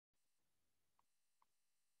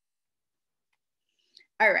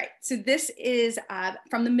All right, so this is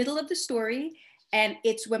from the middle of the story, and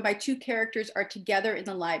it's when my two characters are together in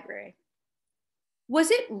the library.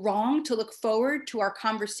 Was it wrong to look forward to our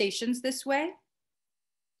conversations this way?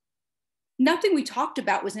 Nothing we talked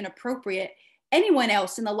about was inappropriate. Anyone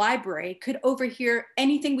else in the library could overhear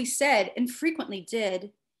anything we said and frequently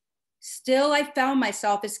did. Still, I found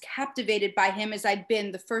myself as captivated by him as I'd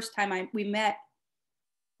been the first time we met.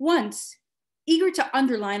 Once, eager to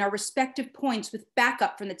underline our respective points with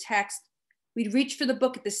backup from the text, we'd reached for the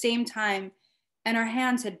book at the same time, and our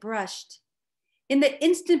hands had brushed. In the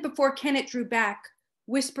instant before Kenneth drew back,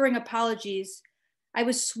 whispering apologies, I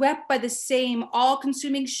was swept by the same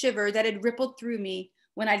all-consuming shiver that had rippled through me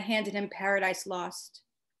when I'd handed him Paradise Lost.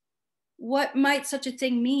 What might such a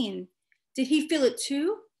thing mean? Did he feel it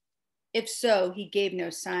too? If so, he gave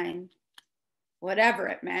no sign. Whatever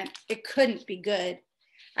it meant, it couldn't be good.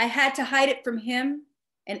 I had to hide it from him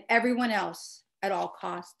and everyone else at all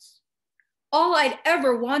costs. All I'd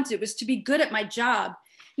ever wanted was to be good at my job.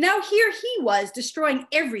 Now here he was, destroying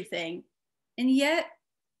everything. And yet,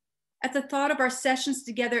 at the thought of our sessions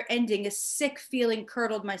together ending, a sick feeling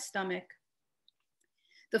curdled my stomach.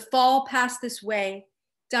 The fall passed this way,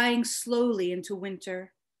 dying slowly into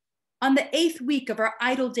winter. On the 8th week of our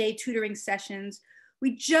idle day tutoring sessions,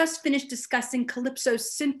 we just finished discussing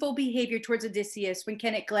Calypso's sinful behavior towards Odysseus when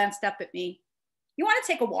Kenneth glanced up at me. "You want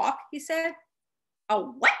to take a walk?" he said. "A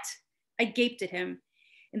what?" I gaped at him.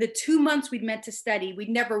 In the 2 months we'd meant to study, we'd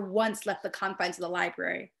never once left the confines of the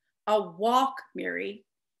library. "A walk, Mary."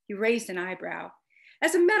 He raised an eyebrow.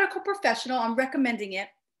 "As a medical professional, I'm recommending it.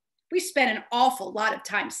 We spend an awful lot of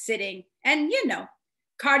time sitting, and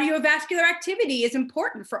cardiovascular activity is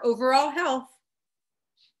important for overall health."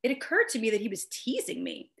 It occurred to me that he was teasing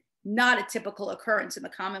me, not a typical occurrence in the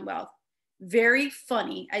Commonwealth. "Very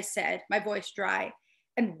funny," I said, my voice dry.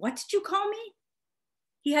 "And what did you call me?"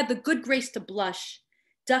 He had the good grace to blush,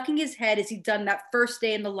 ducking his head as he'd done that first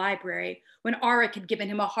day in the library when Arik had given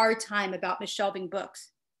him a hard time about misshelving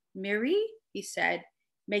books. "Miri?" he said,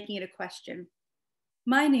 making it a question.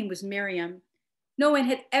 My name was Miriam. No one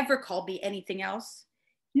had ever called me anything else.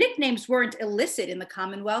 Nicknames weren't illicit in the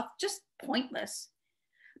Commonwealth, just pointless.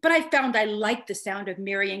 But I found I liked the sound of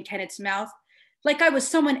Miri in Kenneth's mouth, like I was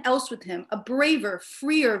someone else with him, a braver,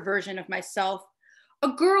 freer version of myself, a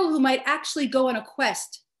girl who might actually go on a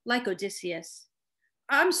quest, like Odysseus.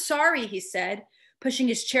 "I'm sorry," he said, pushing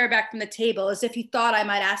his chair back from the table as if he thought I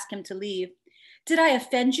might ask him to leave. "Did I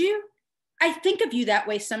offend you? I think of you that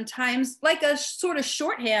way sometimes, like a sort of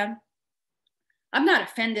shorthand." "I'm not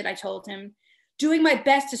offended," I told him, doing my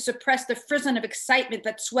best to suppress the frisson of excitement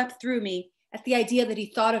that swept through me at the idea that he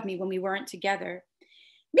thought of me when we weren't together.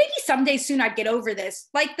 "Maybe someday soon I'd get over this,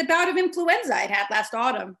 like the bout of influenza I'd had last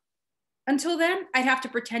autumn. Until then, I'd have to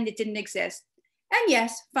pretend it didn't exist. And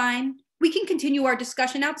yes, fine, we can continue our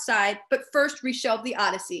discussion outside, but first reshelve the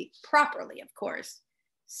Odyssey, properly, of course."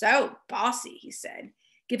 "So bossy," he said,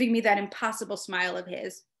 giving me that impossible smile of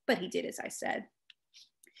his, but he did as I said.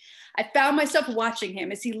 I found myself watching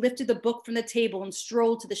him as he lifted the book from the table and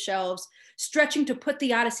strolled to the shelves, stretching to put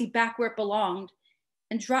the Odyssey back where it belonged,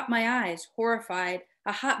 and dropped my eyes, horrified,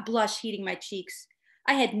 a hot blush heating my cheeks.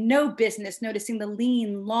 I had no business noticing the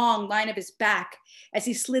lean, long line of his back as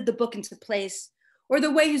he slid the book into place, or the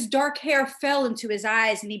way his dark hair fell into his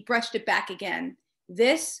eyes and he brushed it back again.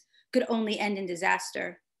 This could only end in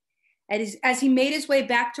disaster. As he made his way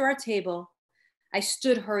back to our table, I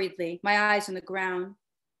stood hurriedly, my eyes on the ground.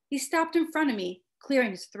 He stopped in front of me,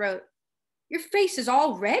 clearing his throat. "Your face is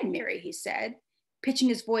all red, Mary," he said, pitching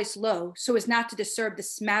his voice low so as not to disturb the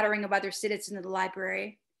smattering of other citizens in the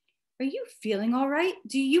library. "Are you feeling all right?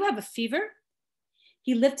 Do you have a fever?"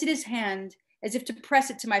 He lifted his hand as if to press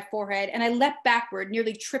it to my forehead, and I leapt backward,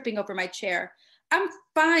 nearly tripping over my chair. "I'm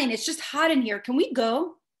fine. It's just hot in here. Can we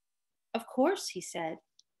go?" "Of course," he said,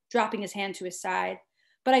 dropping his hand to his side,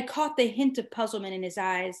 but I caught the hint of puzzlement in his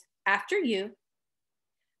eyes. "After you."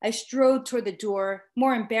 I strode toward the door,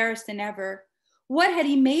 more embarrassed than ever. What had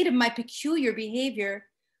he made of my peculiar behavior?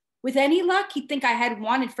 With any luck, he'd think I had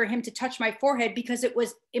wanted for him to touch my forehead because it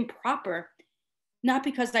was improper, not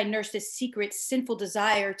because I nursed a secret, sinful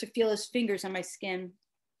desire to feel his fingers on my skin.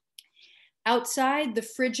 Outside, the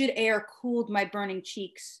frigid air cooled my burning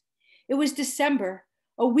cheeks. It was December,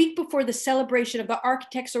 a week before the celebration of the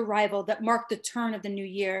architect's arrival that marked the turn of the new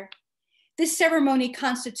year. This ceremony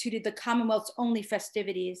constituted the Commonwealth's only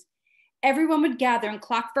festivities. Everyone would gather in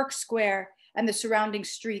Clockwork Square and the surrounding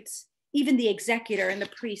streets, even the executor and the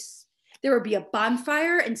priests. There would be a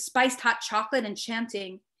bonfire and spiced hot chocolate and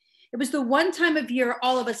chanting. It was the one time of year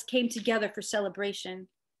all of us came together for celebration.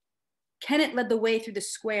 Kenneth led the way through the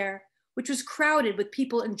square, which was crowded with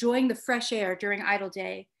people enjoying the fresh air during idle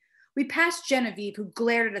day. We passed Genevieve, who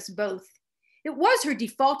glared at us both. It was her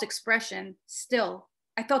default expression. Still,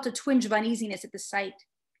 I felt a twinge of uneasiness at the sight.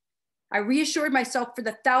 I reassured myself for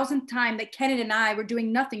the 1,000th time that Kenneth and I were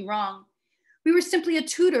doing nothing wrong. We were simply a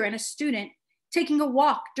tutor and a student, taking a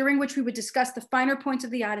walk during which we would discuss the finer points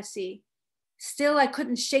of the Odyssey. Still, I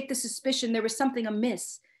couldn't shake the suspicion there was something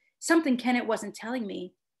amiss, something Kenneth wasn't telling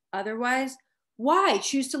me. Otherwise, why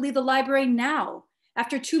choose to leave the library now,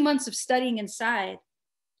 after 2 months of studying inside?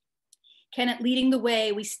 Kenneth leading the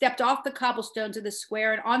way, we stepped off the cobblestones of the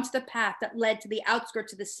square and onto the path that led to the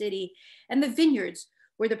outskirts of the city and the vineyards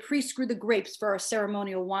where the priests grew the grapes for our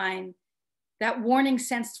ceremonial wine. That warning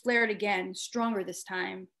sense flared again, stronger this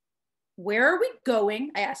time. Where are we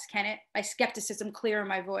going? I asked Kenneth, my skepticism clear in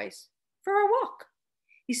my voice. For a walk.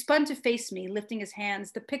 He spun to face me, lifting his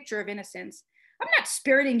hands, the picture of innocence. I'm not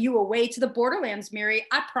spiriting you away to the borderlands, Mary,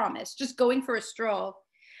 I promise, just going for a stroll.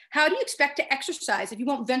 How do you expect to exercise if you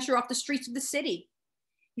won't venture off the streets of the city?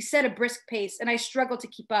 He set a brisk pace, and I struggled to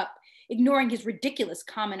keep up, ignoring his ridiculous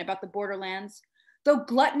comment about the borderlands. Though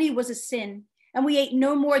gluttony was a sin, and we ate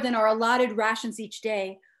no more than our allotted rations each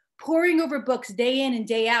day, poring over books day in and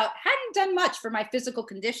day out hadn't done much for my physical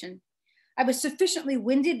condition. I was sufficiently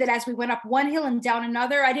winded that as we went up one hill and down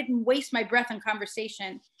another, I didn't waste my breath on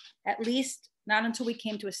conversation, at least not until we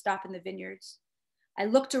came to a stop in the vineyards. I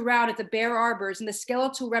looked around at the bare arbors and the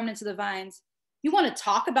skeletal remnants of the vines. You want to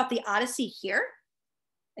talk about the Odyssey here?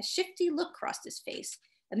 A shifty look crossed his face,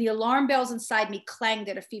 and the alarm bells inside me clanged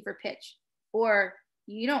at a fever pitch. Or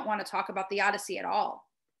you don't want to talk about the Odyssey at all.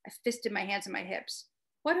 I fisted my hands in my hips.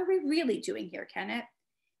 What are we really doing here, Kenneth?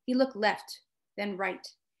 He looked left, then right,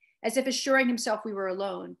 as if assuring himself we were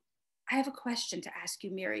alone. I have a question to ask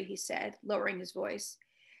you, Mary, he said, lowering his voice.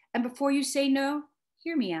 And before you say no,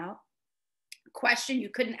 hear me out. A question you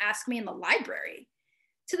couldn't ask me in the library.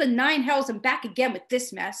 To the 9 hells and back again with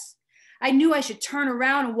this mess. I knew I should turn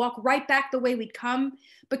around and walk right back the way we'd come,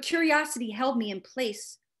 but curiosity held me in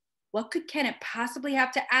place. What could Kenneth possibly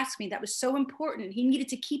have to ask me that was so important he needed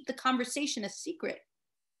to keep the conversation a secret?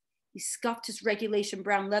 He scuffed his regulation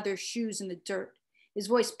brown leather shoes in the dirt, his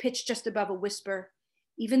voice pitched just above a whisper.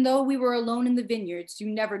 Even though we were alone in the vineyards, you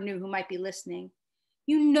never knew who might be listening.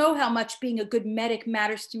 You know how much being a good medic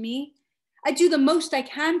matters to me. I do the most I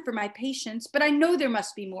can for my patients, but I know there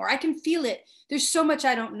must be more. I can feel it. There's so much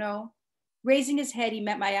I don't know. Raising his head, he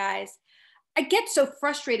met my eyes. I get so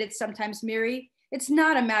frustrated sometimes, Mary. It's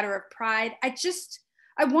not a matter of pride.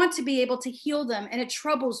 I want to be able to heal them, and it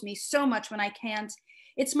troubles me so much when I can't.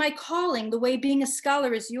 It's my calling, the way being a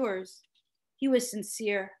scholar is yours. He was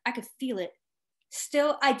sincere. I could feel it.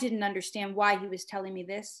 Still, I didn't understand why he was telling me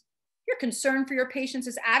this. Your concern for your patients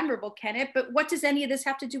is admirable, Kenneth, but what does any of this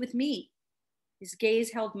have to do with me? His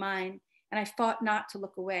gaze held mine, and I fought not to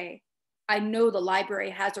look away. I know the library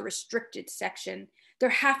has a restricted section. There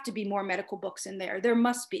have to be more medical books in there. There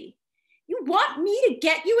must be. You want me to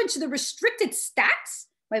get you into the restricted stacks?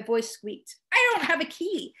 My voice squeaked. I don't have a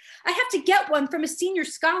key. I have to get one from a senior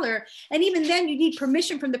scholar, and even then you need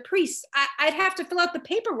permission from the priest. I'd have to fill out the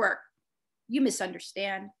paperwork. You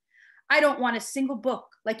misunderstand. I don't want a single book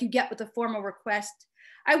like you get with a formal request.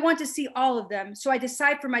 I want to see all of them, so I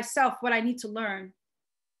decide for myself what I need to learn.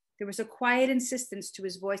 There was a quiet insistence to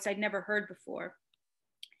his voice I'd never heard before.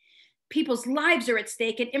 People's lives are at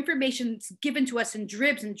stake, and information's given to us in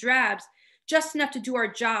dribs and drabs, just enough to do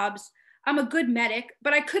our jobs. I'm a good medic,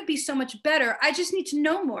 but I could be so much better. I just need to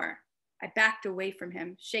know more. I backed away from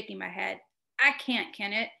him, shaking my head. I can't,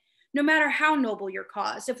 Kenneth. No matter how noble your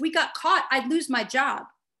cause. If we got caught, I'd lose my job.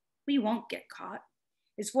 We won't get caught.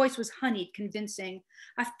 His voice was honeyed, convincing.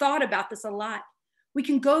 I've thought about this a lot. We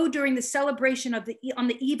can go during the celebration on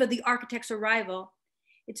the eve of the architect's arrival.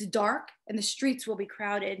 It's dark and the streets will be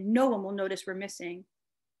crowded. No one will notice we're missing.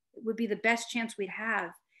 It would be the best chance we'd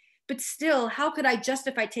have. But still, how could I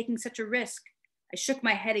justify taking such a risk? I shook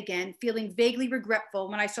my head again, feeling vaguely regretful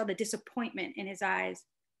when I saw the disappointment in his eyes,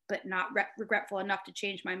 but not regretful enough to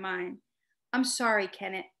change my mind. I'm sorry,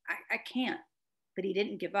 Kenneth, I can't. But he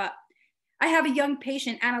didn't give up. I have a young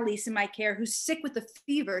patient, Annalise, in my care who's sick with a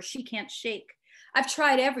fever she can't shake. I've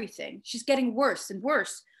tried everything. She's getting worse and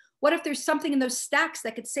worse. What if there's something in those stacks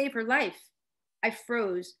that could save her life? I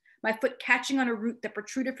froze, my foot catching on a root that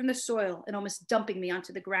protruded from the soil and almost dumping me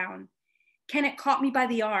onto the ground. Kenneth caught me by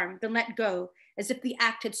the arm, then let go, as if the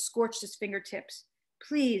act had scorched his fingertips.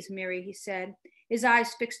 Please, Mary, he said, his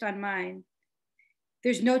eyes fixed on mine.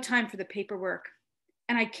 There's no time for the paperwork,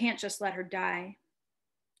 and I can't just let her die.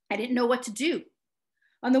 I didn't know what to do.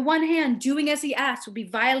 On the one hand, doing as he asked would be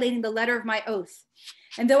violating the letter of my oath.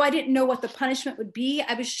 And though I didn't know what the punishment would be,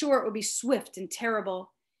 I was sure it would be swift and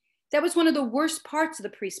terrible. That was one of the worst parts of the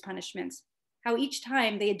priest's punishments, how each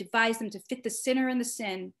time they had devised them to fit the sinner and the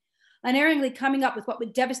sin, unerringly coming up with what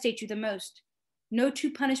would devastate you the most. No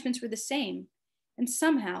two punishments were the same, and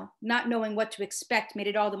somehow, not knowing what to expect made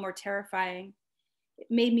it all the more terrifying. It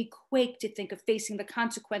made me quake to think of facing the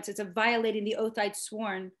consequences of violating the oath I'd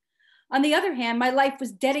sworn. On the other hand, my life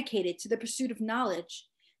was dedicated to the pursuit of knowledge.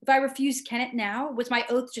 If I refused Kennett now, was my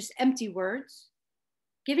oath just empty words?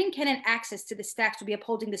 Giving Kennett access to the stacks would be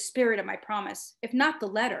upholding the spirit of my promise, if not the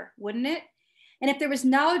letter, wouldn't it? And if there was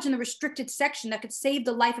knowledge in the restricted section that could save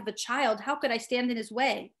the life of a child, how could I stand in his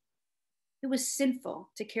way? It was sinful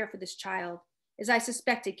to care for this child, as I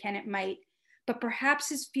suspected Kennett might, but perhaps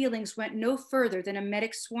his feelings went no further than a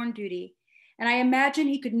medic's sworn duty, and I imagine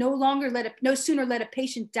he could no sooner let a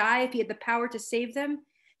patient die if he had the power to save them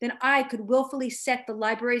than I could willfully set the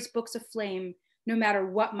library's books aflame, no matter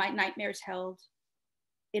what my nightmares held.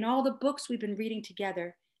 In all the books we've been reading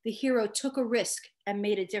together, the hero took a risk and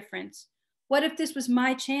made a difference. What if this was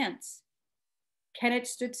my chance? Kennett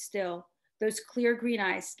stood still, those clear green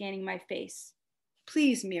eyes scanning my face.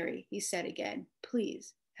 Please, Miri, he said again,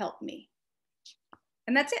 please help me.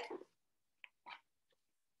 And that's it.